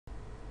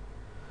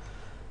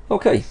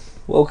Okay,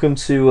 welcome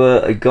to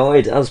a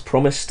guide as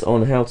promised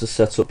on how to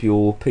set up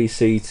your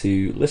PC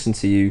to listen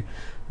to you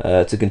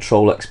to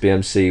control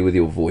XBMC with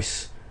your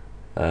voice.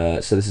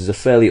 So this is a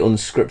fairly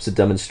unscripted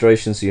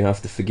demonstration, so you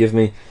have to forgive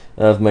me.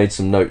 I've made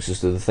some notes as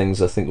to the things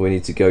I think we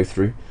need to go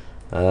through,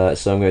 so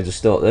I'm going to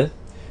start there.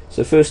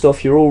 So first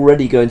off, you're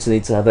already going to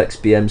need to have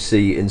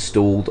XBMC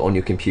installed on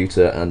your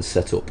computer and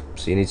set up.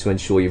 So you need to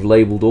ensure you've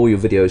labelled all your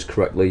videos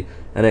correctly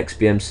and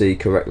XBMC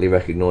correctly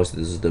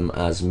recognises them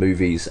as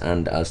movies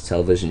and as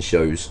television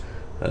shows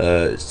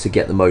to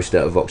get the most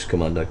out of Vox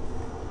Commando.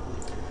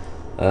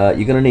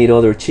 You're going to need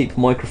either a cheap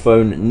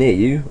microphone near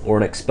you or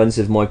an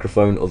expensive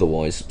microphone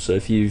otherwise. So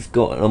if you've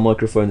got a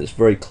microphone that's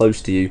very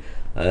close to you,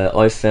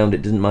 I've found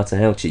it didn't matter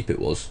how cheap it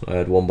was. I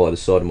had one by the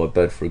side of my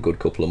bed for a good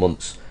couple of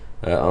months.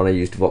 And I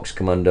used Vox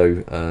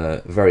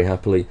Commando very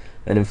happily,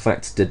 and in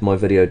fact did my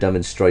video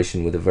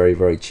demonstration with a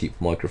very cheap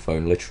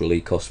microphone.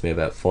 Literally cost me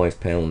about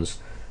 £5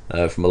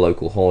 from a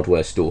local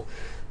hardware store.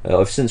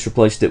 I've since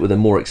replaced it with a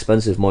more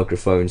expensive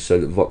microphone so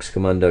that Vox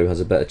Commando has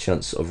a better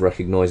chance of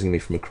recognising me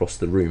from across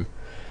the room.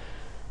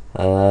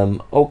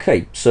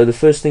 Okay, so the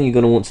first thing you're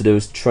going to want to do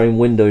is train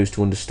Windows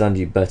to understand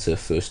you better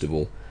first of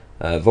all.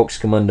 Vox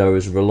Commando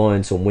is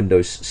reliant on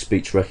Windows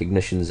speech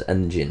recognition's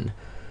engine.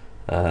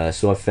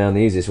 So I found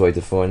the easiest way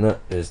to find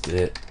that is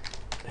to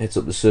hit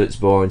up the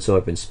search bar and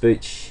type in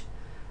speech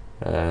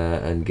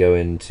and go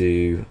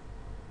into,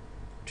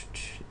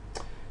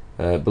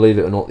 believe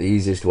it or not, the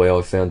easiest way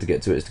I've found to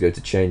get to it is to go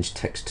to change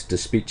text to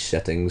speech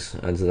settings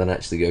and to then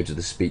actually go to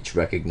the speech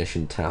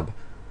recognition tab.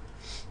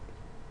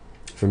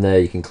 From there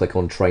you can click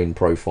on train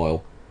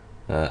profile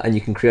and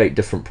you can create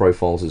different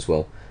profiles as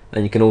well,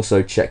 and you can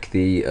also check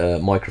the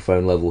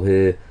microphone level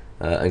here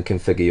and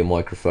configure your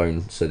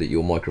microphone so that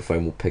your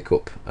microphone will pick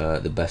up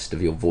the best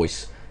of your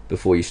voice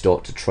before you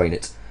start to train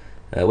it.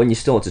 When you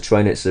start to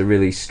train it, it's a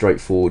really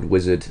straightforward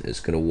wizard.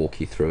 It's going to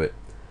walk you through it.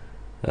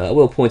 I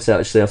will point out,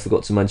 actually, I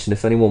forgot to mention,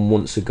 if anyone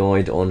wants a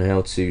guide on how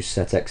to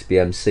set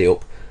XBMC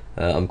up,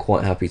 I'm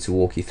quite happy to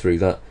walk you through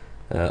that.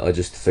 I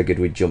just figured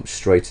we'd jump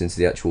straight into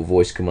the actual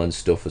voice command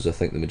stuff, as I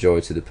think the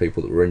majority of the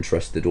people that were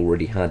interested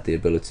already had the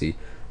ability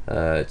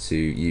to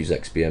use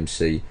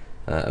XBMC.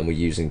 And we're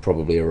using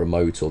probably a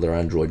remote or their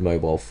Android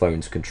mobile phone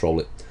to control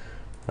it.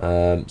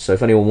 So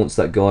if anyone wants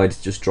that guide,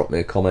 just drop me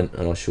a comment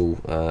and I shall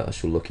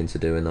look into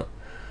doing that.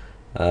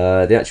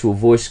 The actual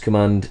voice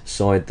command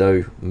side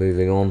though,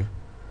 moving on.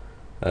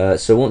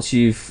 So once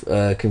you've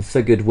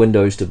configured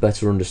Windows to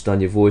better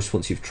understand your voice,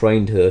 once you've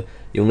trained her,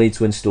 you'll need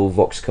to install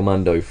Vox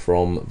Commando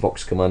from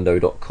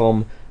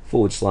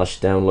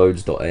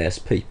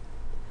voxcommando.com/downloads.asp.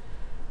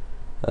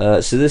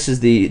 So this is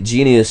the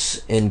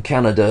genius in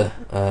Canada,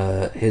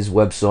 his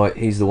website.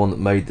 He's the one that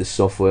made this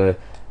software.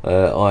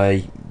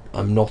 I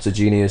am not a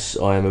genius.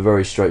 I am a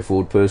very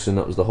straightforward person.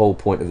 That was the whole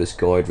point of this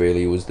guide,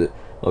 really, was that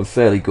I'm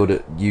fairly good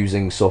at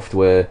using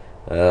software.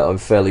 I'm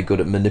fairly good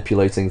at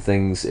manipulating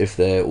things if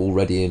they're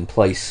already in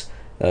place.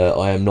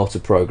 I am not a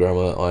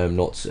programmer. I am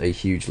not a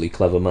hugely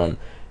clever man.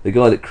 The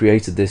guy that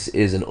created this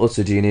is an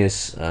utter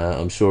genius.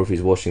 I'm sure if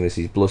he's watching this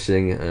he's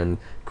blushing and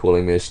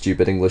calling me a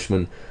stupid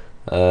Englishman.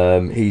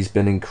 He's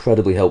been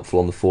incredibly helpful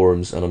on the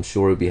forums, and I'm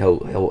sure it'll be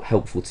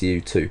helpful to you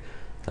too.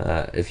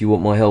 If you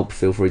want my help,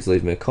 feel free to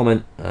leave me a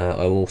comment.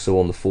 I'm also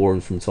on the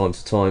forums from time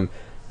to time,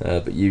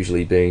 but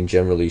usually being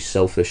generally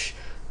selfish.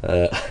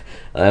 I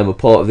am a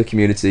part of the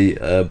community,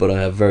 but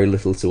I have very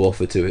little to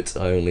offer to it.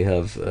 I only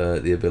have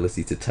the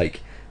ability to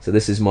take. So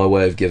this is my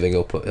way of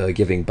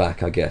giving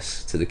back, I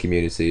guess, to the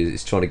community.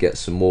 It's trying to get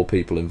some more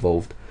people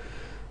involved.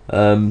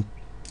 So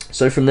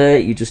from there,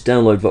 you just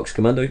download Vox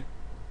Commando.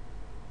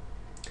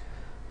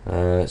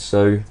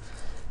 So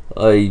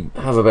I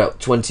have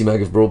about 20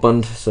 meg of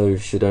broadband, so it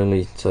should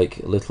only take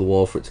a little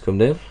while for it to come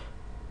down.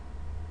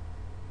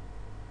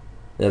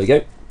 There we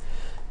go.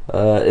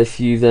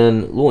 If you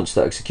then launch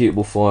that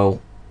executable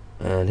file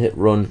and hit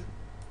run,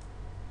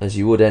 as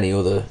you would any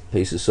other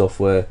piece of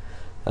software,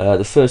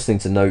 the first thing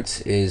to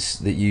note is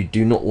that you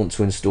do not want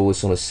to install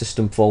this on a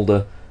system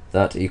folder.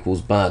 That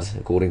equals bad,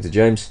 according to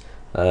James.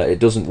 It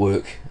doesn't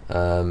work.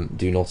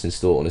 Do not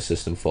install it on a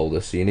system folder.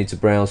 So you need to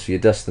browse for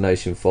your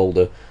destination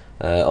folder.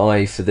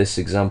 I, for this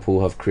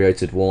example, have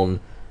created one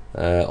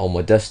on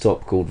my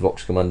desktop called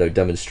Vox Commando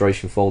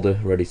demonstration folder,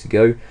 ready to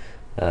go.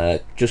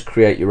 Just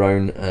create your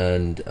own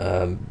and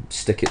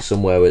stick it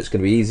somewhere where it's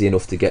going to be easy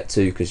enough to get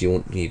to, because you're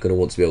going to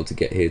want to be able to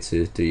get here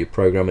to do your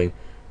programming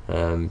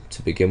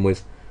to begin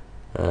with,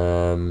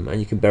 and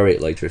you can bury it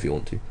later if you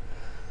want to.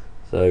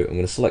 So I'm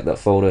going to select that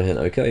folder, hit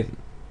OK,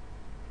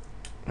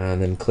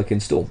 and then click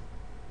install.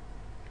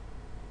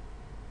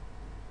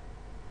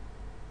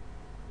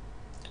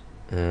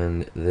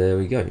 And there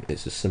we go,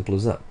 it's as simple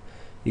as that.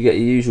 You get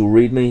your usual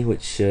readme,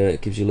 which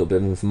gives you a little bit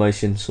of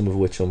information, some of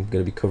which I'm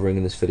going to be covering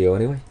in this video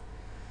anyway.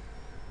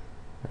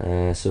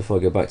 So if I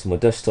go back to my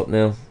desktop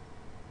now,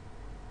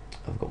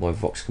 I've got my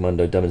Vox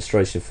Commando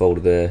demonstration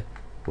folder there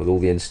with all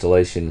the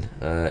installation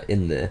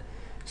in there.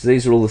 So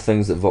these are all the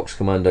things that Vox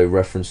Commando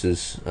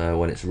references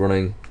when it's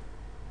running.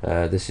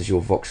 This is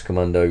your Vox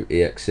Commando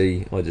exe.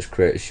 I just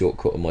create a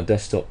shortcut on my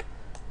desktop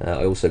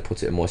I also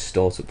put it in my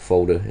startup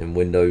folder in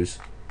Windows,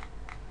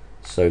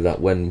 so that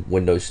when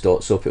Windows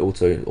starts up, it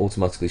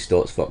automatically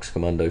starts Vox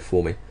Commando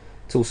for me.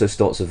 It also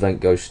starts Event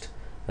Ghost.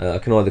 I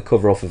can either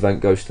cover off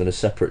Event Ghost in a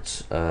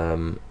separate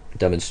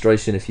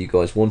demonstration if you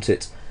guys want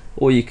it,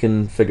 or you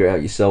can figure it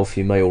out yourself.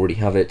 You may already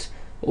have it,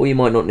 or you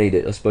might not need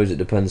it. I suppose it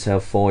depends how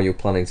far you're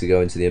planning to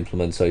go into the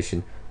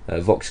implementation.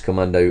 Vox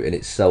Commando in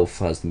itself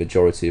has the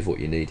majority of what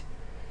you need.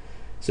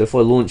 So if I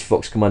launch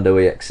Vox Commando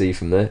exe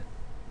from there,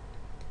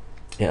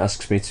 it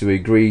asks me to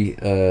agree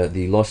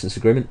the license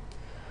agreement,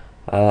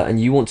 and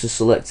you want to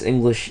select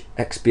English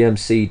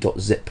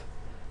XBMC.zip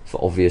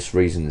for obvious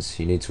reasons.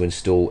 You need to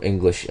install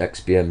English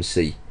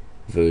XBMC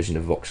version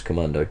of Vox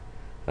Commando.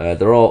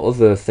 There are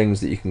other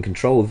things that you can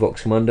control with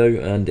Vox Commando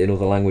and in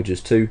other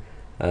languages too,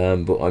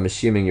 but I'm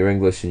assuming you're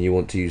English and you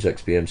want to use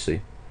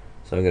XBMC,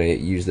 so I'm going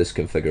to use this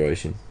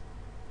configuration.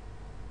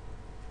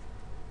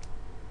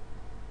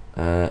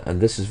 And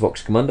this is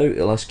Vox Commando.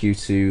 It'll ask you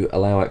to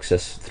allow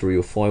access through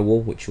your firewall,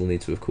 which you'll need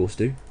to of course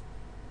do.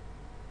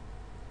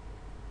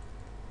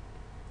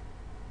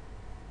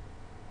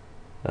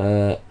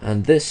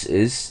 And this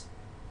is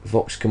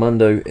Vox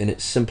Commando in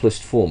its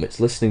simplest form. It's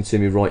listening to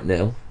me right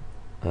now.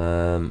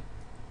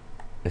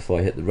 If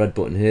I hit the red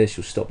button here,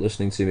 she'll stop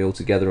listening to me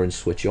altogether and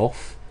switch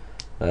off.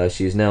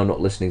 She is now not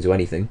listening to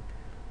anything,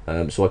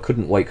 so I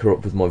couldn't wake her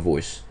up with my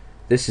voice.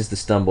 This is the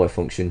standby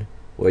function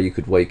where you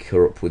could wake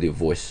her up with your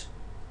voice.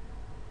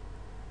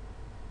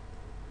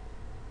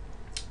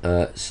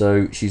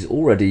 So she's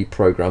already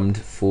programmed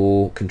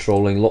for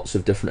controlling lots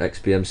of different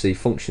XBMC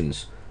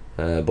functions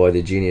by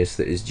the genius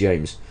that is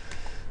James.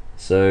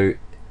 So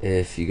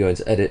if you go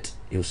into edit,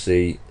 you'll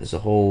see there's a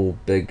whole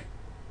big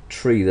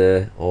tree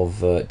there of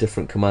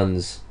different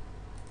commands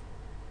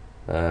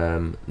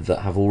that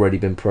have already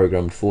been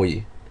programmed for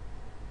you.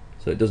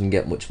 So it doesn't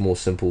get much more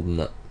simple than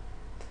that.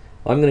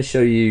 I'm going to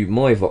show you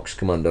my Vox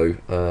Commando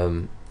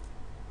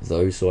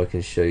though, so I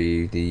can show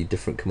you the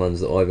different commands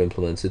that I've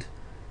implemented.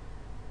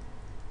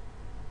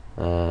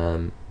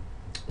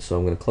 So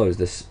I'm going to close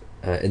this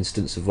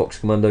instance of Vox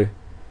Commando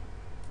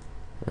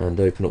and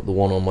open up the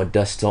one on my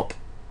desktop.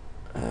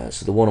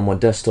 So the one on my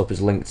desktop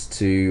is linked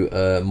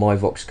to my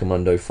Vox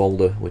Commando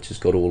folder, which has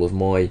got all of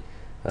my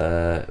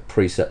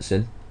presets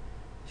in.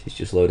 She's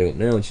just loading up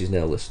now, and she's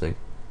now listening.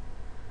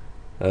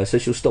 So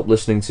she'll stop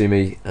listening to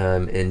me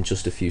in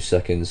just a few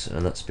seconds,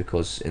 and that's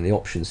because in the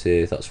options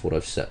here, that's what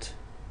I've set.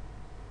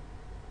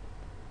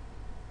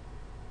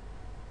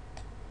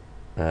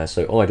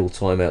 So idle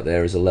timeout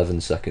there is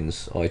 11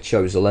 seconds. I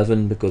chose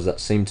 11 because that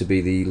seemed to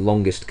be the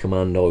longest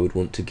command I would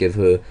want to give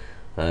her.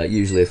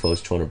 Usually if I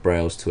was trying to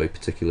browse to a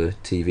particular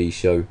TV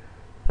show,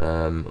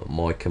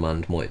 my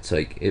command might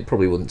take, it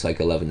probably wouldn't take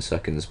 11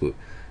 seconds, but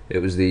it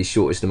was the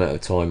shortest amount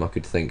of time I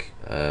could think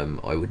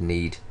I would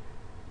need,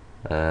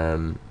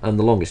 and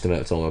the longest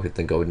amount of time I could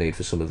think I would need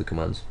for some of the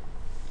commands.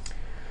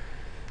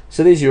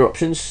 So these are your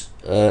options.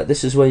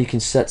 This is where you can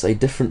set a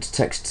different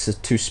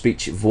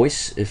text-to-speech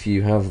voice if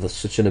you have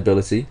such an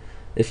ability.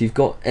 If you've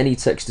got any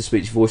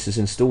text-to-speech voices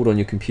installed on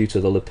your computer,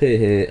 they'll appear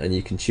here and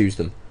you can choose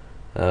them.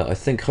 I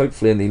think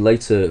hopefully in the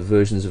later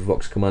versions of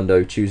Vox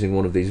Commando, choosing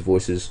one of these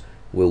voices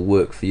will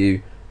work for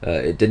you.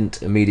 It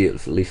didn't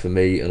immediately for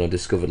me, and I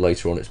discovered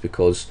later on it's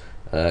because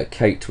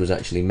Kate was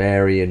actually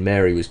Mary, and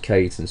Mary was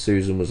Kate, and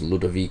Susan was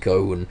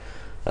Ludovico, and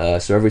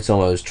so every time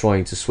I was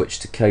trying to switch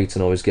to Kate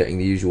and I was getting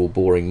the usual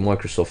boring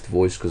Microsoft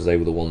voice because they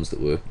were the ones that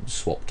were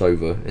swapped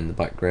over in the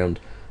background,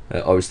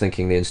 I was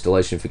thinking the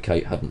installation for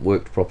Kate hadn't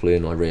worked properly,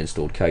 and I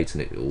reinstalled Kate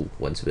and it all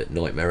went a bit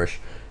nightmarish.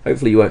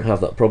 Hopefully you won't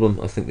have that problem.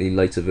 I think the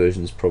later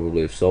versions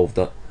probably have solved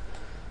that.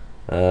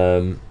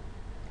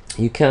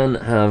 You can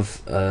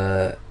have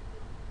an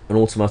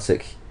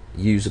automatic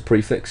use a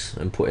prefix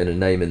and put in a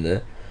name in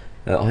there.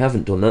 I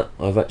haven't done that.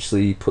 I've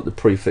actually put the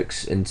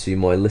prefix into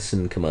my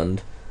listen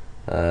command,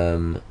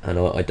 and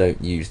I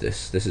don't use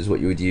this. This is what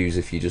you would use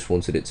if you just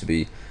wanted it to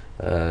be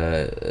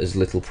as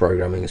little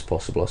programming as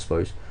possible, I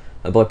suppose.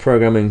 And by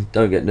programming,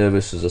 don't get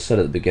nervous. As I said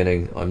at the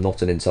beginning, I'm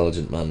not an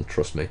intelligent man,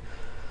 trust me.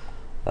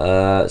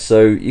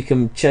 So you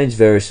can change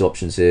various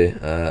options here,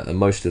 and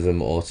most of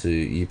them are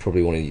you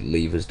probably want to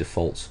leave as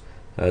defaults.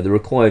 The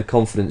required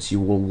confidence you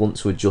will want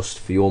to adjust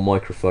for your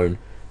microphone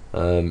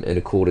in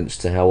accordance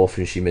to how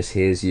often she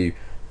mishears you,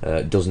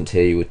 doesn't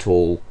hear you at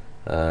all,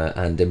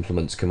 and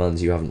implements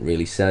commands you haven't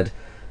really said.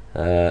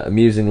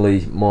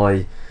 Amusingly,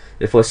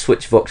 if I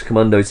switch Vox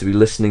Commando to be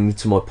listening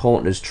to my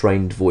partner's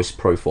trained voice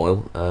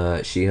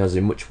profile, she has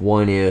a much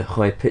whinier,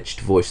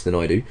 high-pitched voice than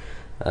I do,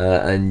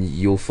 and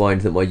you'll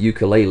find that my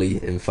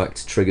ukulele in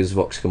fact triggers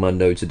Vox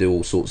Commando to do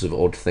all sorts of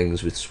odd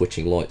things with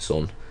switching lights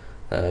on,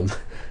 and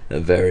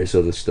various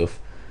other stuff.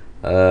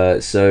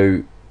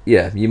 So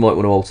yeah, you might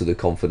want to alter the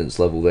confidence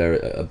level there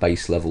at a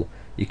base level.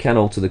 You can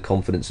alter the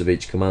confidence of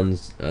each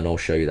command, and I'll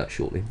show you that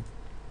shortly.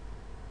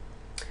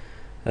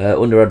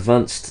 Under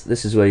advanced,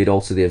 this is where you'd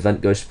alter the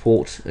event ghost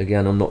port.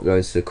 Again, I'm not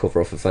going to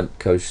cover off event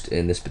ghost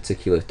in this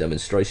particular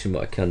demonstration,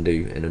 but I can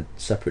do in a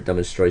separate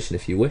demonstration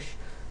if you wish.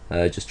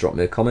 Just drop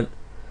me a comment.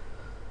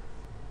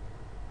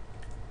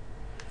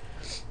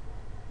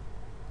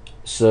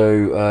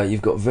 So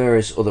you've got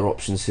various other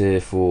options here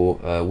for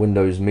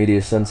Windows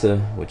Media Center,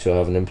 which I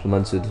haven't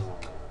implemented.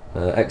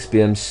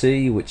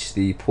 XBMC, which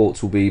the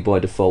ports will be by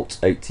default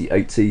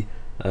 8080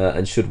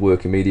 and should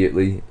work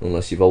immediately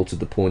unless you've altered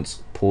the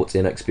port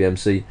in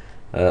XBMC.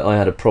 I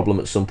had a problem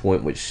at some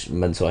point which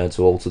meant I had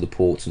to alter the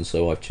port, and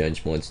so I've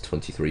changed mine to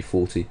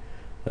 2340.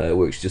 It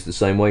works just the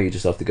same way. You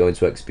just have to go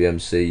into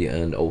XBMC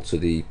and alter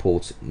the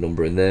port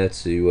number in there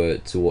to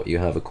what you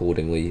have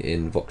accordingly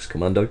in Vox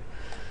Commando.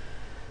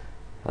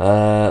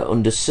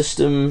 Under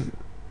system,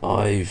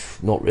 I've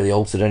not really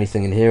altered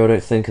anything in here. I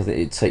don't think. I think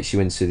it takes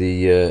you into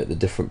the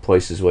different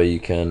places where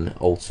you can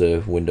alter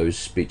Windows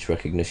speech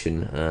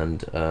recognition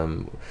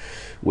and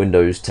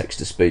Windows text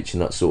to speech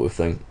and that sort of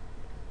thing.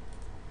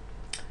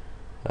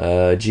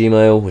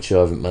 Gmail, which I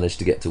haven't managed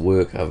to get to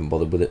work. I haven't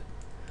bothered with it.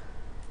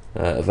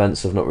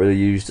 Events I've not really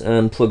used,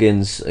 and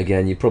plugins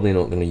again you're probably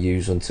not going to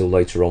use until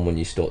later on when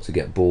you start to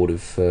get bored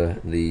of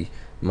the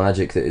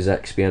magic that is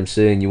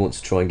XBMC and you want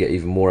to try and get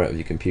even more out of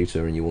your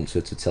computer and you want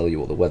it to tell you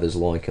what the weather's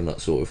like and that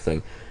sort of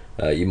thing.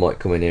 You might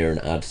come in here and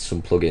add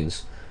some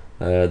plugins.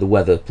 The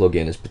weather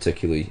plugin is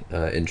particularly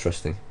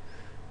interesting,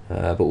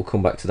 but we'll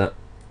come back to that.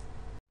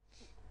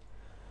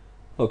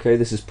 Okay,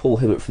 this is Paul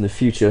Hibbert from the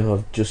future.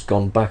 I've just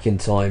gone back in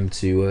time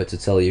to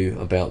tell you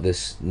about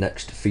this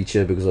next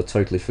feature because I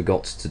totally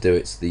forgot to do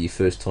it the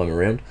first time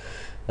around.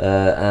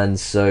 And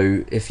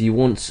so if you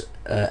want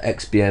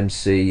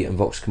XBMC and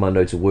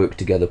Voxcommando to work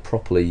together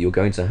properly, you're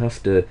going to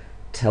have to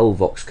tell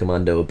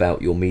Voxcommando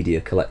about your media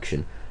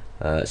collection.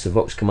 So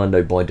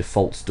Voxcommando by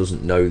default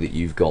doesn't know that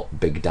you've got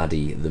Big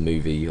Daddy the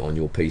movie on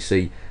your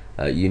PC.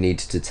 You need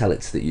to tell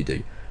it that you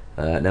do.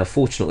 Now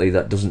fortunately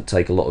that doesn't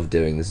take a lot of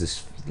doing. There's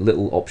this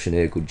little option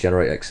here called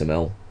Generate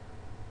XML,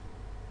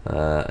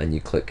 and you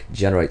click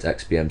Generate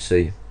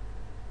XBMC,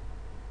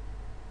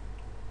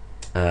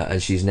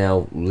 and she's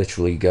now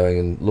literally going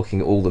and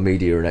looking at all the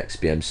media in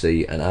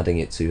XBMC and adding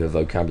it to her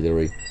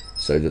vocabulary,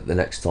 so that the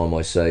next time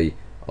I say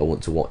I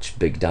want to watch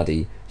Big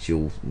Daddy,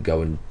 she'll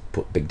go and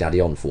put Big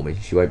Daddy on for me.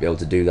 She won't be able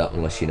to do that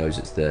unless she knows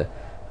it's there.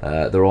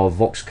 There are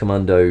Vox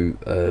Commando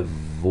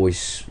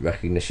voice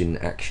recognition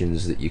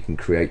actions that you can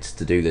create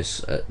to do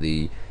this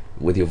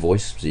with your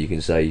voice, so you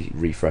can say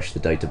refresh the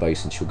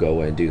database and she'll go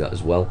away and do that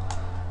as well.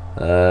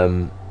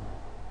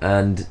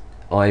 And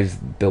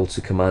I've built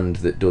a command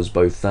that does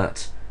both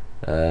that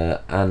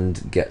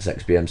and gets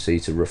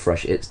XBMC to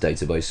refresh its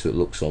database so it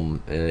looks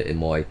on in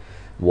my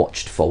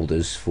watched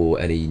folders for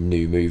any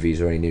new movies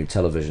or any new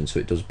television, so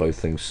it does both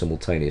things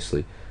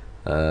simultaneously.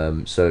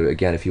 So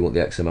again, if you want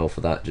the XML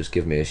for that, just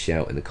give me a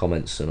shout in the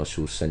comments and I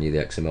shall send you the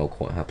XML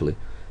quite happily,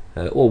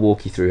 or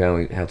walk you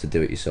through how to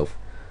do it yourself.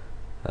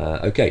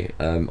 Okay,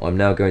 I'm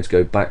now going to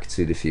go back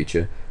to the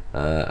future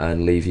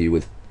and leave you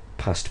with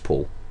past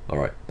Paul.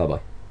 Alright, bye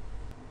bye.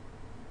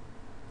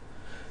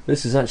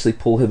 This is actually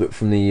Paul Hibbert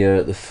from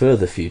the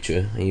further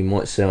future. You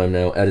might say I'm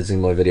now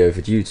editing my video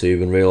for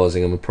YouTube and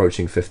realising I'm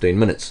approaching 15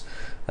 minutes.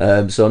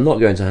 So I'm not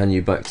going to hand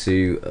you back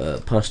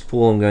to past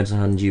Paul, I'm going to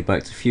hand you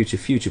back to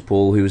future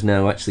Paul, who is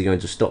now actually going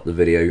to stop the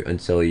video and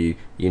tell you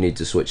need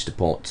to switch to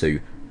part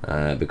 2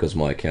 because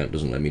my account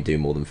doesn't let me do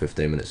more than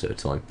 15 minutes at a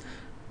time.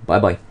 Bye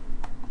bye.